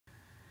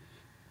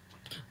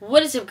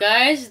What is up,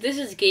 guys? This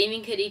is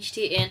Gaming Kid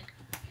HT, and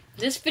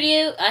this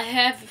video I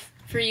have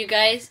for you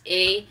guys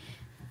a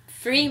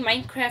free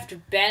Minecraft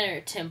banner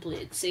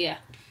template. So yeah,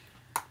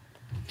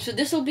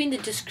 this will be in the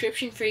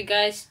description for you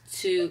guys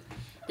to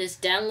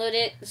just download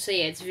it. So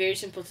yeah, it's very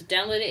simple to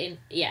download it, and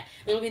yeah,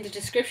 it'll be in the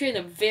description.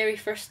 The very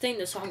first thing,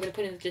 that's what I'm gonna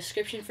put in the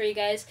description for you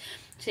guys.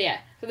 So yeah,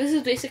 this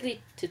is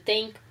basically to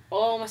thank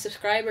all my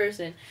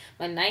subscribers and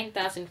my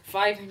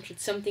 9,500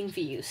 something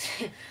views.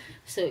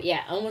 So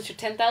yeah, almost for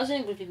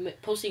 10,000. We'll be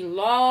posting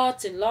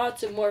lots and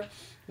lots of more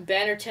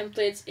banner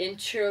templates,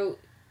 intro,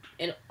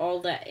 and all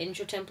that.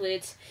 Intro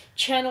templates,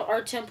 channel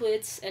art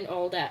templates, and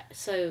all that.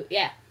 So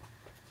yeah,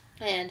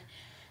 and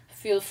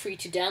feel free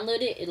to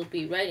download it. It'll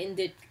be right in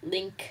the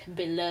link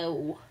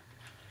below.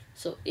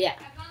 So yeah,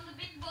 I found the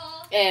big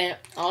ball. and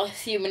I'll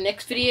see you in my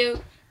next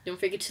video. Don't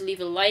forget to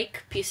leave a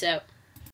like. Peace out.